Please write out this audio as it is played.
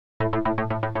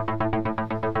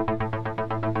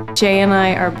Jay and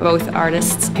I are both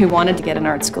artists who wanted to get an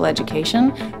art school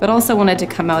education, but also wanted to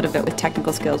come out of it with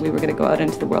technical skills we were going to go out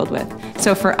into the world with.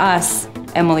 So for us,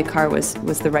 Emily Carr was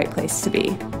the right place to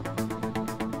be.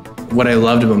 What I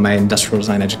loved about my industrial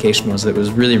design education was that it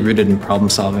was really rooted in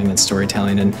problem solving and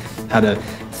storytelling and how to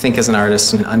think as an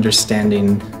artist and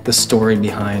understanding the story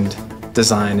behind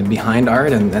design and behind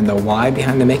art and the why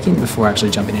behind the making before actually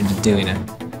jumping into doing it.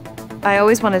 I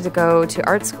always wanted to go to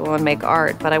art school and make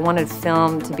art, but I wanted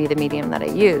film to be the medium that I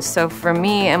used. So for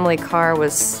me, Emily Carr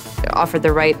offered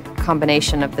the right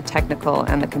combination of the technical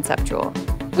and the conceptual.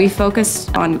 We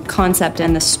focused on concept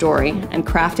and the story and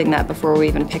crafting that before we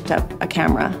even picked up a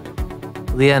camera.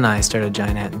 Leah and I started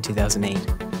Giant in 2008,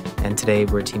 and today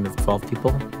we're a team of 12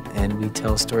 people, and we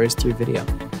tell stories through video.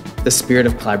 The spirit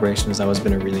of collaboration has always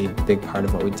been a really big part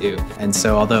of what we do. And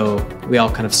so although we all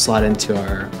kind of slot into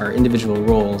our individual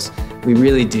roles, we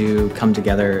really do come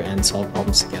together and solve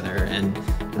problems together, and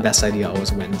the best idea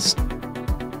always wins.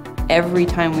 Every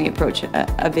time we approach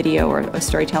a video or a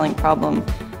storytelling problem,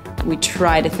 we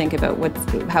try to think about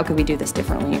how could we do this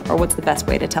differently, or what's the best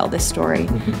way to tell this story.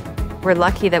 We're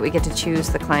lucky that we get to choose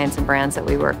the clients and brands that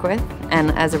we work with,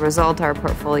 and as a result, our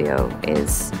portfolio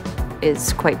is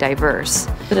quite diverse.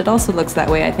 But it also looks that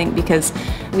way, I think, because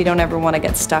we don't ever want to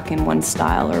get stuck in one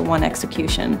style or one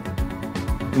execution.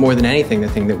 More than anything, the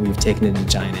thing that we've taken into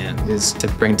Giant is to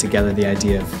bring together the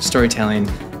idea of storytelling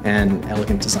and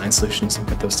elegant design solutions and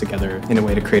put those together in a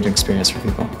way to create an experience for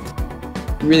people.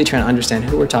 Really trying to understand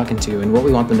who we're talking to and what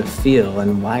we want them to feel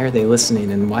and why are they listening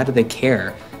and why do they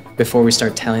care before we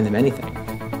start telling them anything.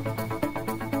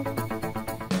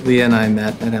 Leah and I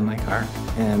met at Emily Carr,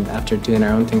 and after doing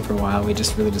our own thing for a while, we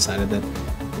just really decided that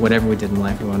whatever we did in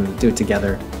life, we wanted to do it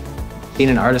together. Being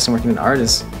an artist and working in art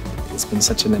it's been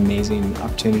such an amazing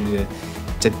opportunity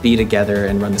to be together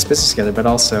and run this business together, but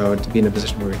also to be in a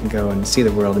position where we can go and see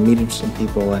the world and meet interesting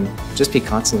people and just be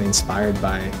constantly inspired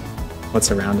by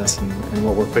what's around us and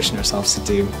what we're pushing ourselves to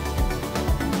do.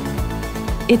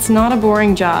 It's not a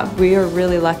boring job. We are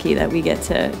really lucky that we get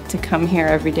to come here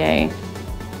every day.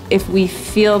 If we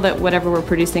feel that whatever we're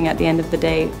producing at the end of the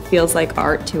day feels like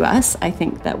art to us, I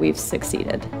think that we've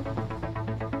succeeded.